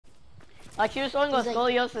Like, she was showing what He's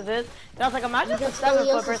scoliosis is. And I was like, imagine You if a got 7-foot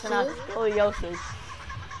scoliosis person has too? scoliosis.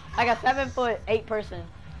 Like a 7'8" person.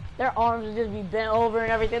 Their arms would just be bent over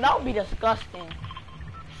and everything. That would be disgusting.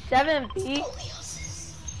 7 feet.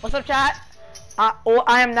 What's up, chat? I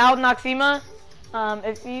am now Noxema.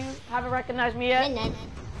 If you haven't recognized me yet,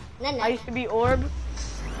 I used to be Orb.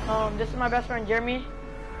 This is my best friend Jeremy.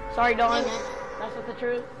 Sorry, Dawn. That's not the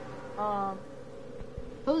truth.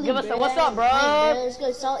 Give us a what's up, bro? Let's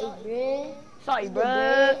go salty, bro. Salty, bro.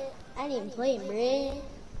 I ain't even playing, bro.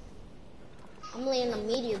 I'm laying a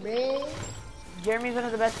meteor, bro. Jeremy's one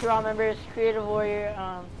of the best QL members, creative warrior.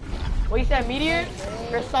 What you said, meteor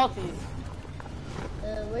or salty?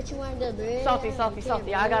 What you want to do, bro?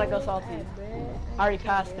 Salty. I gotta go salty. Right, I already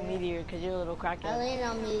passed the meteor because you're a little crackhead. I laying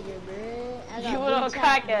on meteor, bro. You a little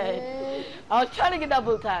crackhead. I was trying to get that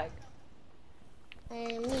blue tag.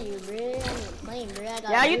 Meteor, bro. I ain't playing, bro.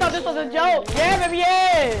 Yeah, you thought this was a joke. Yeah, baby,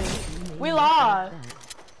 yeah. We lost.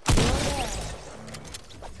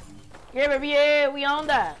 Yeah, baby, yeah. We on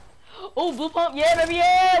that. Oh, blue pump. Yeah, baby,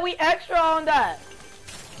 yeah. We extra on that.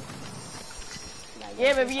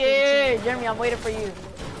 Yeah, baby, yeah. Jeremy, I'm waiting for you.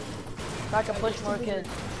 So I can push more kids.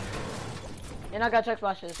 And I got check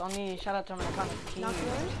splashes on me. Shout out to my comments.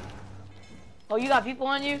 Oh, you got people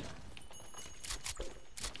on you?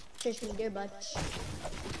 Just me, dear butch.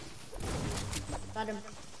 Got him.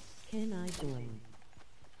 Can I join?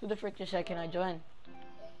 Who the frick just said, can I join?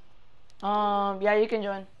 Yeah, you can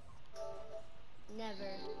join. Never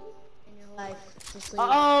in your life. Just leave.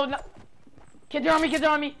 Uh-oh, no. Kids are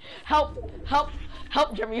on me. Help,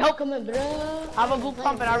 Jeremy, help. Come on, bro. I have a blue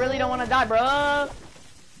pump and I really don't want to die, bro.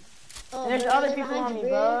 Oh, And there's bro, other they're people behind on you, me,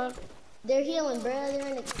 bro. They're healing, bro. They're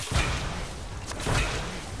in the...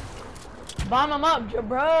 Bomb them up,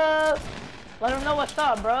 bro. Let them know what's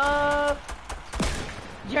up, bro.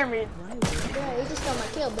 Jeremy. Bro, you just got my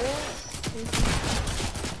kill, bro.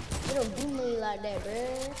 You don't do me like that, bro.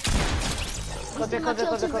 Clip it. Give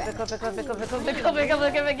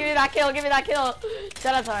me that kill.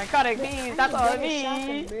 Shout out to narcotic bees. That's all I need. I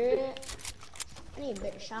need a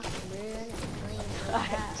better shotgun, bro. I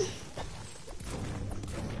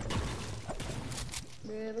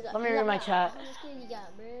need Let me read my chat. How much kill you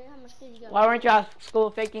got, bro? How much kill you got? Why weren't you at school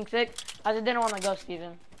faking sick? I just didn't want to go,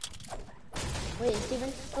 Steven. Wait,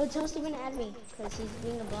 Steven? Oh, tell Steven to add me, because he's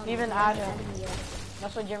being a bum. Steven, add him.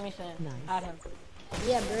 That's what Jeremy's saying. Nice. Add him.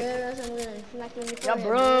 Yeah, bro, that's what I'm gonna smack you in the Yeah, forehead,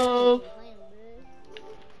 bro.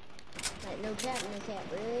 Like, no cap,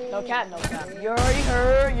 bro. No cap. You're already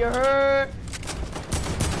hurt. You're hurt.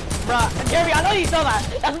 Bruh, Jeremy, I know you saw that.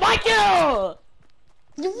 That's my kill!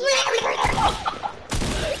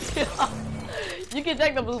 You can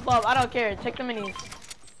take the blue pump. I don't care. Take the minis.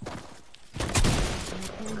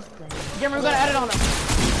 Jeremy, we're gonna edit on them.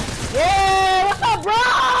 Yeah, what's up, bro?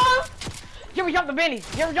 Jeremy, drop the bennies.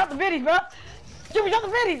 Bro. Jeremy, drop the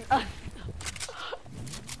bennies.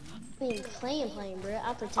 Playing, bro.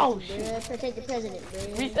 I'll protect Oh, you, bro. Protect the president, bro.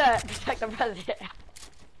 Reset. Protect the president.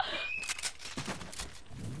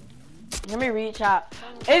 Let me read chat.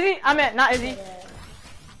 Izzy? I meant not Izzy.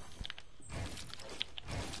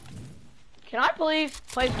 Can I please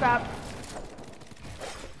play scrap?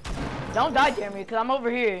 Don't die, Jeremy, because I'm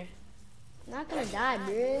over here. I'm not gonna die,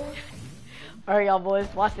 bro. Alright, y'all boys.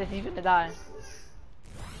 Watch this. He's gonna die.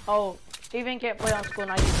 Oh, Steven can't play on school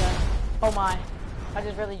night, he said. Oh my. I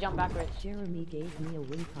just really jumped backwards. Jeremy gave me a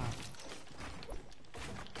win pop.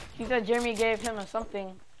 He said Jeremy gave him a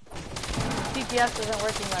something. CPS isn't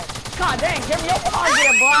working right. God dang, Jeremy, your phone was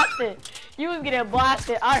getting blasted. You was getting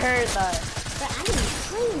blasted. I heard that. But I didn't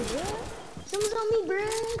play, bro. Someone's on me, bro.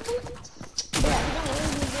 Bro, you don't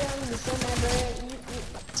want me, bro. I'm gonna be so mad, bro.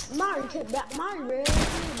 Mario,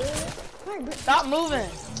 bro. Stop moving,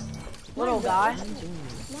 little guy.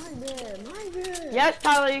 Mario. Yes,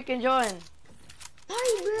 Tyler, you can join.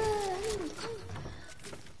 Mario, bro.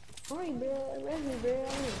 Sorry, bro. Where's me, bro? I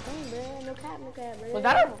need to play, bro. No cap, bro. Was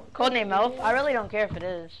that a codename Elf? I really don't care if it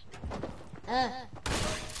is.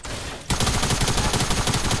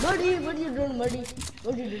 Buddy, what are you doing, buddy?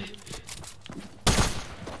 What are you doing?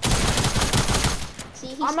 See,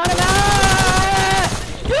 he's I'm running out!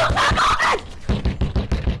 You're not going!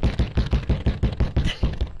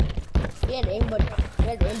 Yeah, the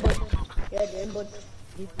aimbot.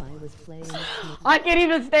 If I was playing I can't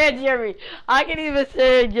even stand Jeremy. I can't even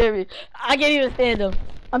stand him.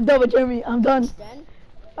 I'm done with Jeremy. I'm done. Then,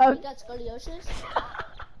 you got scoliosis?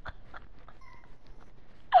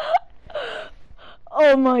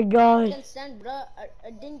 Oh my gosh. I can stand, bro.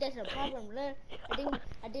 I think that's a problem, bro.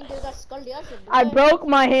 I think you got scoliosis, bro. I broke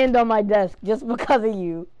my hand on my desk just because of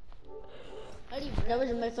you. That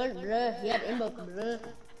was my fault, bro. He had aimbot, bro.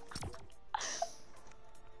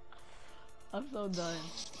 I'm so done.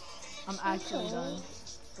 I'm actually done.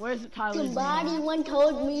 Where's Tyler's Somebody name? once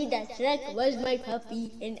told me that Shrek was my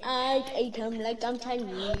puppy, and I ate him like I'm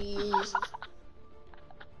Chinese.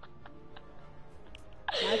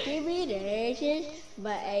 Not to be racist,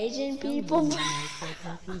 but Asian people.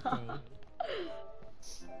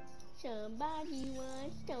 Somebody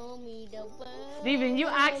once told me the word. Steven, you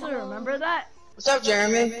actually remember that? What's up,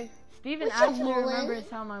 Jeremy? Steven What's up, actually Nolan? remembers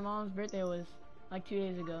how my mom's birthday was like 2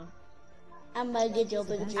 days ago. I'm gonna get your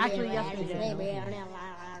picture. Actually, yesterday.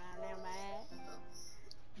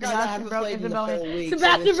 God, Sebastian I broke played in the Isabel's whole head. week,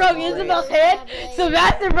 Sebastian so broke it's Isabel's head.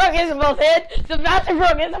 Sebastian broke Isabel's head. Sebastian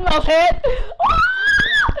broke Isabel's head.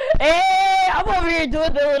 Hey, I'm over here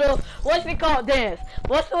doing the little, what's it called, dance?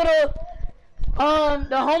 What's the little,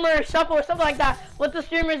 the Homer shuffle or something like that? What the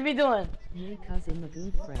streamers be doing? Hey cousin, a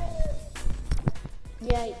good friend.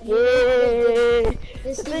 Yeah. Yay.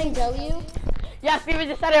 Did Steven tell you? Yeah, Steven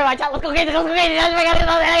just said it in my chat. Let's go crazy, let's go crazy. Let's go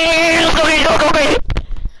crazy, let's go crazy.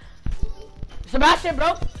 Sebastian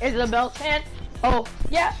broke Isabel's hand. Oh,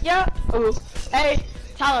 yeah, yeah. Ooh. Hey,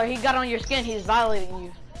 Tyler, he got on your skin. He's violating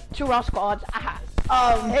you. 2 raw squads.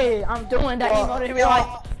 Hey, I'm doing that emote in real life.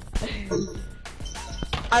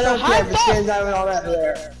 I don't care if the skins are all that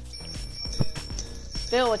there.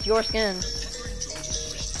 Phil, it's your skin.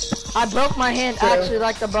 I broke my hand actually,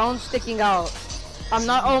 like the bone's sticking out. I'm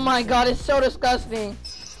not, oh my god, it's so disgusting.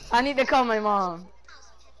 I need to call my mom.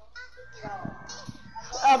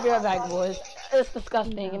 I'll be right back, boys. It's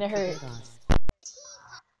disgusting and it hurts.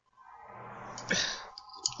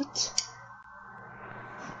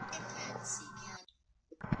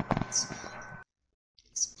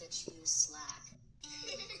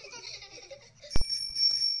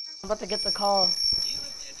 I'm about to get the call.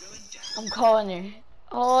 I'm calling her.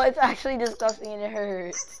 Oh, it's actually disgusting and it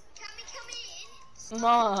hurts.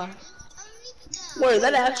 Ma, Wait, did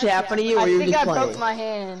that actually happen to you, or I you think just I playing? broke my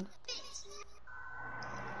hand.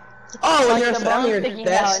 Oh, when Like you're the on bone's your sticking out and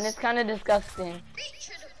desk? it's kind of disgusting.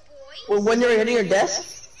 Well, when you were hitting your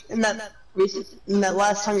desk? In that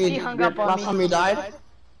last time He hung up on me. you died?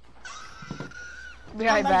 Be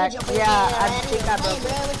right back. Yeah, I think I broke Hey,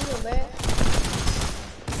 bro, it. what you doing, bro?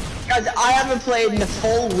 Guys, I haven't played in a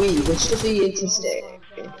full week, which should be interesting.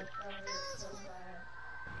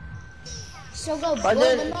 So go blow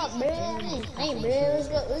them up, bro. Hey, bro,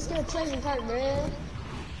 let's go treasure cart, bro.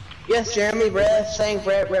 Yes, Jeremy, breath, saying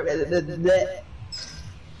breath, Of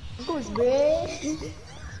course, bro.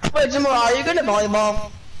 Wait, Jamal, are you good at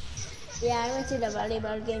volleyball? Yeah, I went to the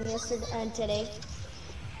volleyball game yesterday and today.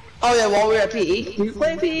 Oh yeah, while we were at PE. Did you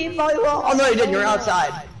play PE volleyball? Oh no, you didn't, you were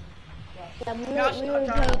outside. Yeah, we were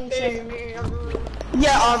playing treasure.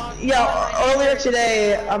 Yeah, earlier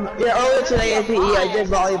today at PE I did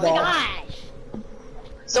volleyball. Gosh.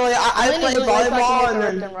 So I played volleyball and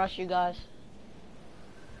then rush you guys.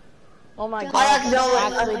 Oh my god, I that's actually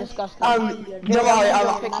accidentally disgusting.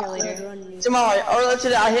 Jamal, Picture later. Jamal, earlier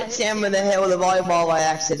today I hit Sam in the head with a volleyball by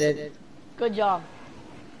accident. Good job.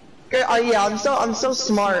 Yeah, I'm so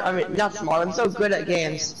smart. I mean, not smart. I'm so good at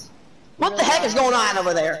games. What the heck is going on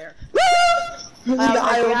over there? Woo! If you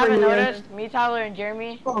haven't here. noticed, me, Tyler, and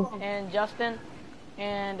Jeremy, and Justin,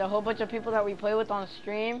 and a whole bunch of people that we play with on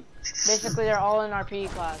stream, basically they're all in our PE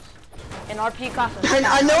class. In our PE class.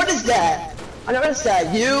 I noticed that. I noticed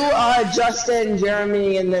that. You, Justin,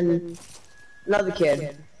 Jeremy, and then another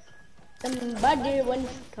kid. Somebody once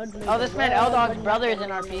told me. Oh, this man L-Dog's brother is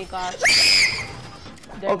in our PE class.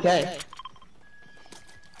 Okay.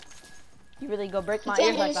 You really go break my Can't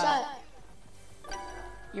ears hit like a that. shot.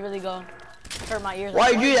 You really go hurt my ears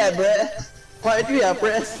Why like you do that, bruh? Why you do that,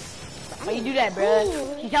 bruh? Why you do that,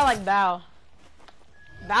 bruh? He sound like Bao.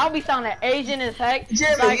 Bao be sounding Asian as heck.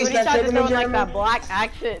 Jeremy, Like is when he that tries to Jeremy, throw in like Jeremy? that black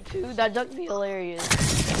accent too, that joke be hilarious.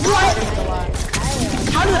 What?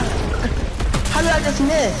 How did I just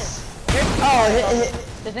miss? Oh,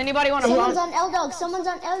 Does anybody want to Someone's pump? on L-Dog. Someone's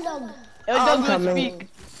on L-Dog. L-Dog would coming. speak.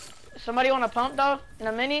 Somebody want to pump though? In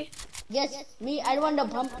a mini? Yes, me. I want the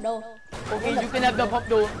pump though. Okay, you can have the pump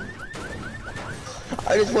though.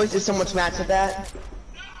 I just wasted so much match with that.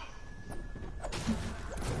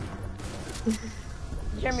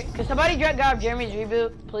 Jeremy, can somebody grab Jeremy's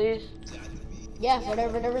reboot, please? Yeah,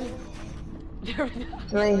 whatever.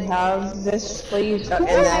 Can I have this, please? And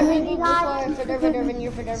Whatever, then...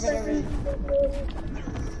 you whatever.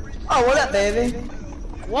 Oh, what up, baby?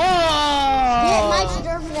 Whoa! Get my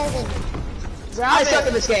whatever. Grab I it. suck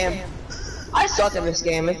at this game. I suck at this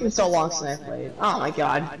game. It's been so long since I played. Oh my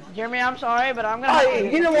god. Jeremy, I'm sorry, but I'm gonna. Oh, have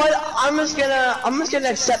to- you know what? I'm just gonna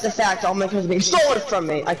accept the fact all my kills are being stolen from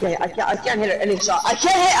me. I can't hit any shot. I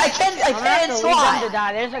can't I'm gonna have hit to leave them to slide.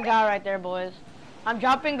 die. There's a guy right there, boys. I'm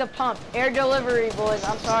dropping the pump. Air delivery, boys.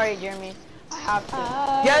 I'm sorry, Jeremy. I have to.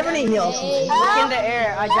 You have any heals? Look in the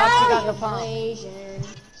air. I dropped you guys the pump.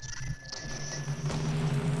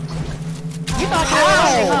 You thought you were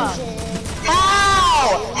running, huh?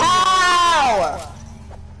 How?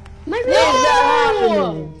 My What is that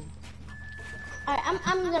happening?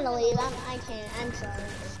 I'm gonna leave. I can't. I'm sorry.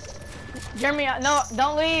 Jeremy, no,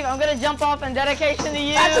 don't leave. I'm gonna jump off in dedication to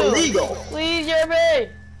you. That's illegal. Please, Jeremy.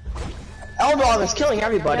 Eldog is killing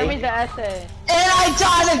everybody. Jeremy's the essay. And I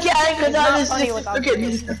died again because I was funny just without okay.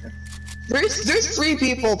 you. There's 3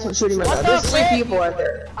 people shooting right now. What There's the 3 frick? people right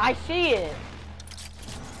there. I see it.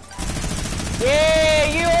 Yeah,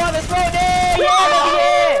 you on the throat there.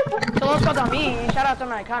 Yeah. So let's go to me. Shout out to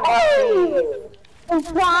my iconic.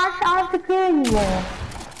 Watch out to kill you.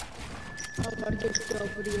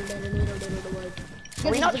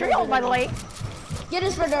 Are we not trios, by the way? Get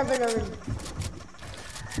us for Dervin.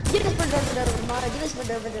 Get us for Dervin, Mara. Get us for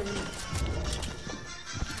Dervin.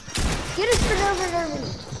 Get us for Dervin.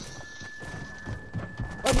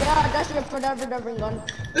 Oh yeah, that's it for Dervin gun.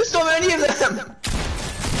 There's so many of them.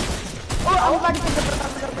 Oh, I'm about to get the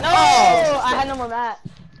Dervin. No, Oh. I had no more mats.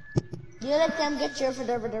 You let them get your for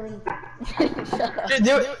Dervin.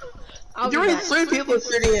 Dude, there were 3 people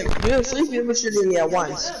shooting at me. There were 3 people shooting me at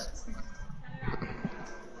once.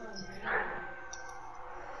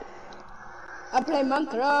 I play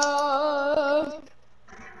Minecraft.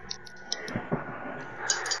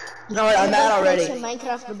 No, I'm mad already.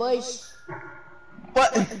 Minecraft the boys.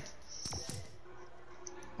 What?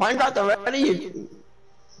 Minecraft already?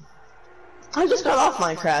 I just got off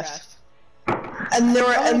Minecraft. And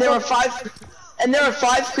there were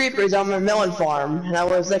 5 creepers on my melon farm, and I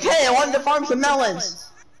was like, hey, I wanted to farm some melons.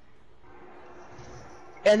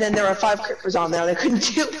 And then there were 5 creepers on there, and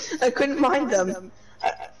I couldn't find them.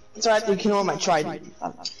 So I had to kill them. I tried.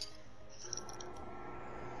 I'm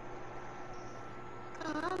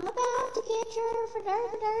about to get your for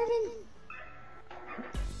Dervin.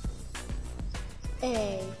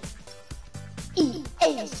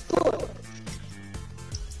 EA Sport.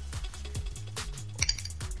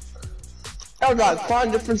 Oh god, find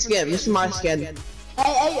a different skin. This is my skin.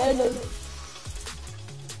 Hey, no.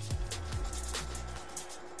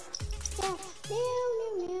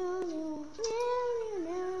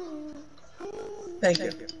 Thank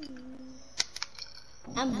you.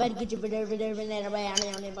 I'm about to get you for Dervin.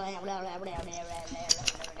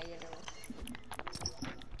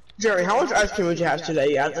 Jerry, how much ice cream would you have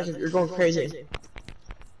today? Yeah, you're going crazy.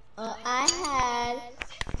 I had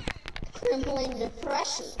crippling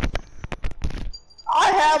depression.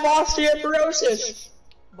 I have osteoporosis.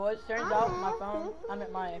 Boys, turns out my phone,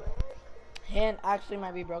 my hand actually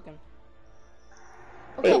might be broken.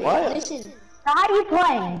 Okay, Wait, what? listen. How are you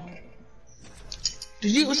playing?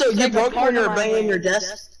 Did you broke when you were banging your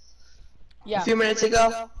desk Yeah. a few minutes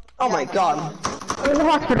ago? Oh my god. Go to the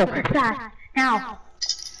hospital. Fast. Now.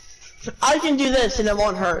 I can do this and it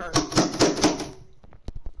won't hurt.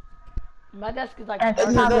 My desk is like. That's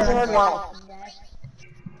It not doesn't good. hurt well.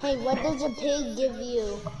 Hey, what does a pig give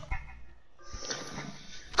you?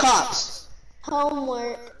 Cops.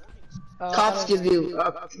 Homework. Cops give you.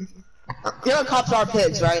 You know cops are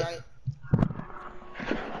pigs, right?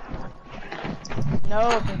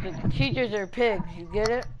 No, because the teachers are pigs. You get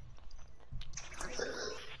it?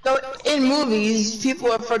 So in movies, people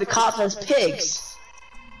refer to cops as pigs.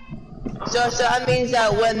 So that means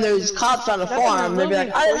that when there's cops on a farm, they'll be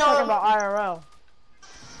like, I didn't We're talking know. about IRL.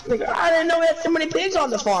 Like, I didn't know we had so many pigs on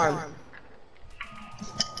the farm.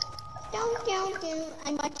 Don't.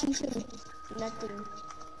 I'm watching some nothing.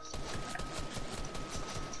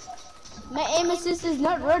 My aim assist is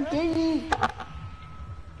not working.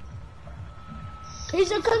 He's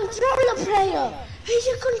a controller player.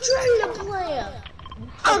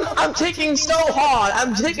 I'm taking so hard.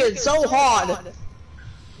 I'm taking so hard.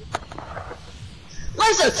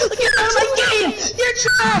 Listen, get out of my game. You're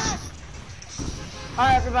trash.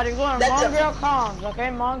 Alright, everybody, we're going That's Mongrel Comms, okay?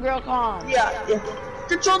 Mongrel Comms. Yeah.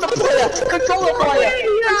 Control the player. Control the player.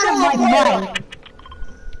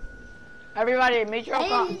 Everybody, Metro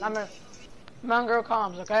Comms. Mongrel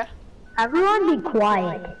Comms, okay? Everyone be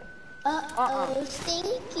quiet.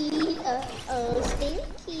 Stinky.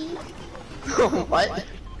 Stinky. What?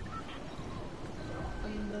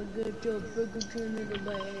 I'm gonna get your burger turn in the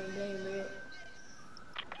baby.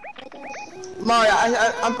 Mario,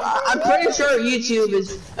 I'm pretty sure YouTube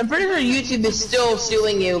is still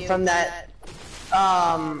suing you from that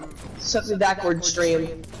something backward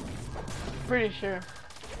stream. Pretty sure.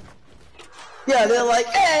 Yeah, they're like,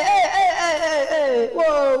 hey,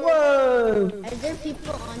 whoa, whoa. Is there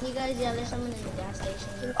people on you guys? Yeah, there's someone in the gas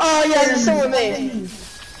station. Oh yeah, there's someone with me.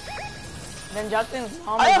 Then Justin's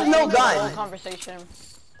mom I have was no listening to the gun. whole conversation.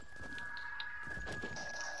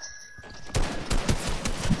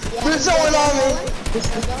 Yeah, There's someone on me.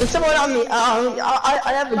 There's someone on me.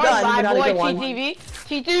 I have a gun, Sorry, but bye, not a boy, good one. TTV.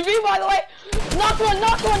 TTV, by the way. Knocked one.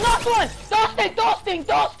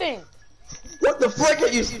 Dosting. What the frick are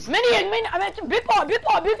you? Mini, I meant big pot. You're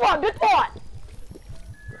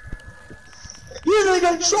the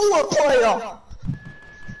controller player.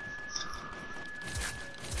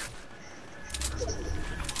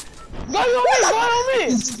 Go on me.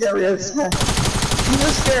 You're scary as heck. You're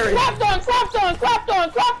scary. Clapped on.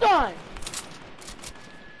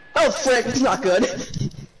 Oh frick, it's not good.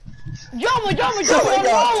 Jump me Oh my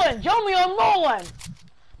God. on rolling.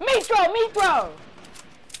 Metro.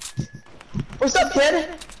 What's up, kid?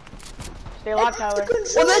 Stay locked, Tyler.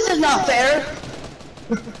 Well, this is not fair.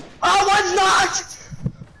 Oh, it's not.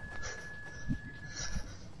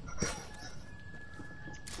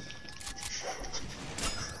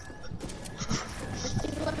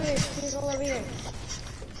 People over here.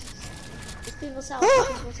 There's people south.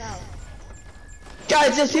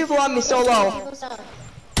 Guys, there's people on me so low. People south.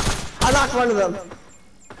 I knocked one of them.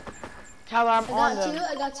 Tyler, I'm on I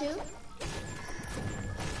them. got two.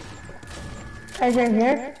 Is it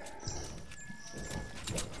here?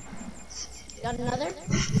 Got another.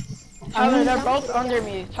 Tyler, they're both under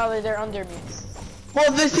me. They're under me.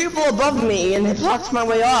 Well, there's people above me, and it blocks my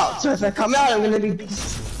way out. So if I come out, I'm gonna be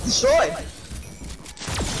destroyed.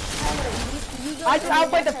 I'll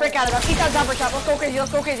play the frick out of them. Eat that jumper shot.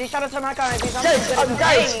 Let's go crazy. Shout out to my comments.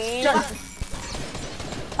 Guys,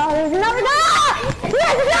 Oh, there's another guy!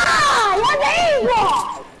 Yes, guy!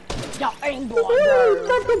 Yo, aimbot, You're bro.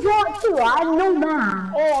 such a dog too. I know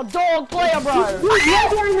that. Oh, dog player, bro.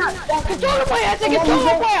 Controller player. It's a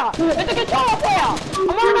controller player. I'm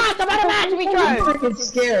on a match, we I'm try. freaking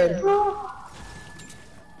scared.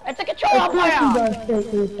 It's a controller Of course you player. don't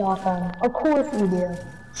take these off on. Of course you do.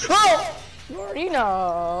 Oh! You already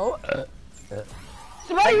know.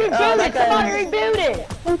 Somebody reboot it.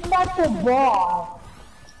 It's such a ball.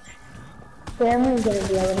 Family's gonna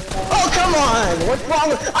be able to play. Oh, come on! What's wrong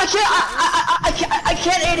with... I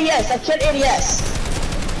can't ADS.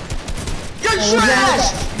 You're trash!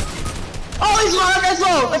 Oh, he's low, that's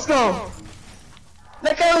low. Let's go.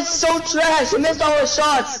 That guy was so trash. He missed all his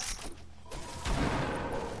shots.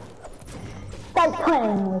 Stop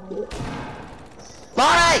playing with you.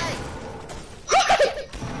 Alright!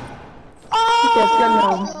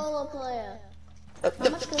 Oh! Solo player. How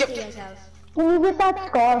much gold do you guys have? Can you get that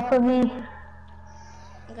scar for me?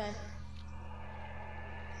 Okay.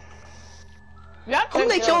 Yeah, How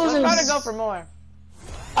many kills I'm trying to is- go for more.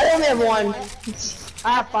 I only have one.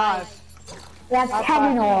 I have 5. That's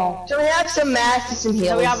 10 in all. So we have some mats and some heals.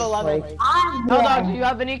 So we have 11. Like- I'm Hold on, do one. you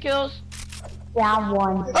have any kills? Yeah, I'm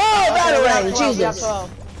one. Oh, battle We have range, 12, we have Jesus. 12.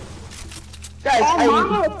 Guys, Oh,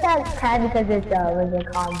 mine it says 10 because it's was a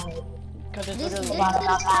comment. Because it's This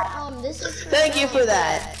literally this is for thank you for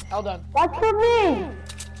that. Hold on. That's for me!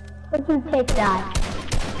 Let you take that.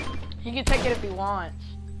 He can take it if he wants.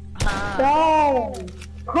 No!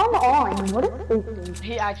 Come on, what is this?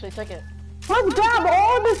 He actually took it. Let's grab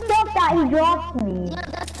all the stuff that he dropped me. Yeah,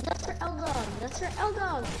 that's for L-Dog. That's for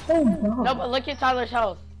L-Dog. Oh no. No, but look at Tyler's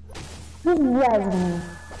health. He's ready.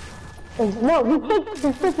 No, he takes the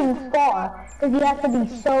freaking star because he has to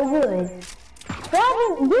be so good. Grab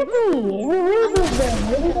it, give me! The reason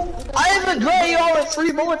then. I have a gray all with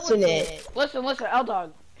 3 bullets in it. Listen,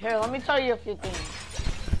 L-Dog. Here, let me tell you a few things.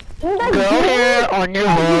 Go here on your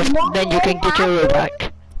horse, then you can get your road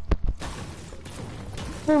back.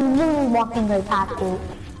 He's literally walking right past you.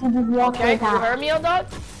 He's just walking Okay, right you past heard me, L-Dog?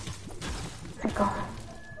 you.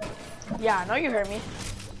 Yeah, I know you heard me.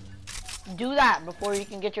 Do that before you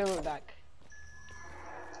can get your loot back.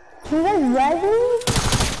 You guys ready?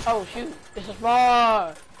 Oh, shoot. This is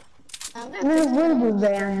far. There's a reboot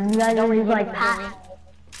van. You guys are just like past.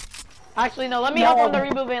 Actually, no, let me hop on the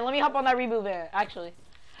reboot van. Let me hop on that reboot van, actually.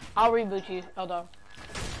 I'll reboot you. Hold on.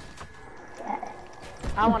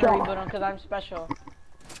 I want to reboot him because I'm special.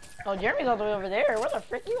 Oh, Jeremy's all the way over there. Where the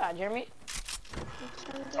frick you at, Jeremy?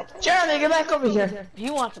 Jeremy, get back over here. He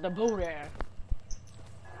wants to go there.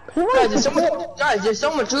 Guys, there's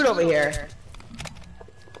so much loot over here.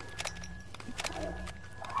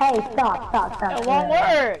 Hey, stop. It won't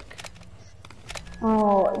work.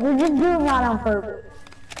 Oh, you're just doing that on purpose.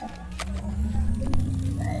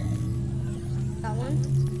 That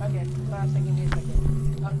one? Okay, last second, give me a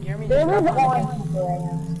second. Oh, Jeremy There just was got all one. people right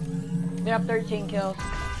now. They have 13 kills.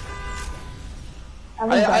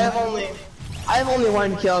 I have only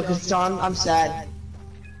one kill because John, I'm sad.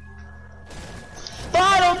 But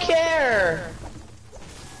I don't care.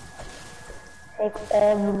 Take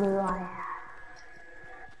every life.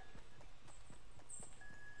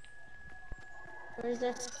 Where's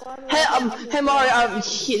that squad? Hey Mario,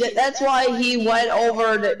 that's why he went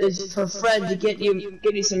over to for Fred to get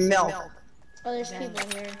you some milk. Oh, there's people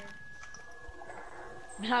here.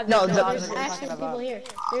 No, There's actually people here.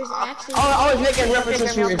 There's actually. I was making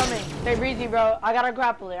references to I'm coming. Stay breezy, bro. I got a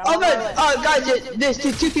grappler. Oh, good. Guys, there's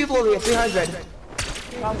two people over here, 300.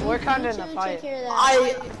 We're kind of in a fight.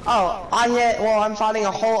 I'm fighting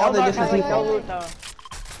a whole other different people. No loot, though.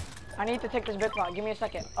 I need to take this big pot. Give me a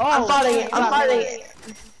second. Oh, I'm fighting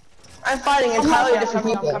entirely different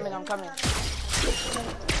people. I'm coming.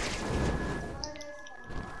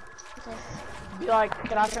 Be like,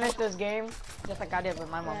 can I finish this game? Just like I did with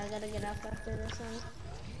my mom. Yeah, I gotta get off after this one.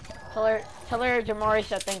 Tell her Jamari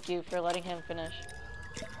said thank you for letting him finish.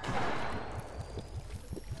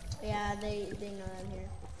 Yeah, they know I'm here.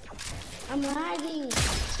 I'm lagging.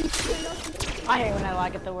 I hate when I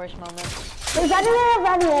lag at the worst moment. Is anyone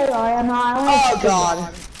have any AR? I'm not. Oh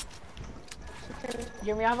god.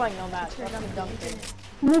 Jimmy, I have like no match. That's a dumb thing.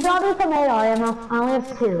 You got me some AR ammo. I only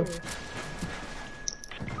have 2.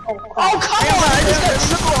 Oh come on! I just got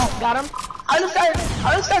triple. Got him? I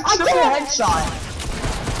just got triple headshot.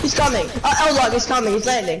 He's coming. L-Log is coming. He's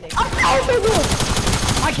landing.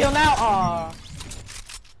 I kill now. Aww.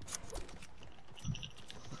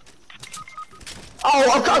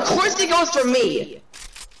 Oh, of course he goes for me.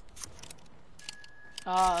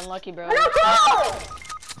 Unlucky, bro. Come on!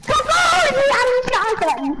 You got me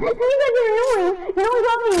shotgun! You guys are annoying! You don't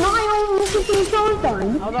got me my own 15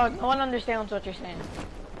 shotgun! Hold on, no one understands what you're saying.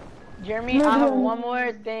 Jeremy, I have one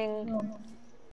more thing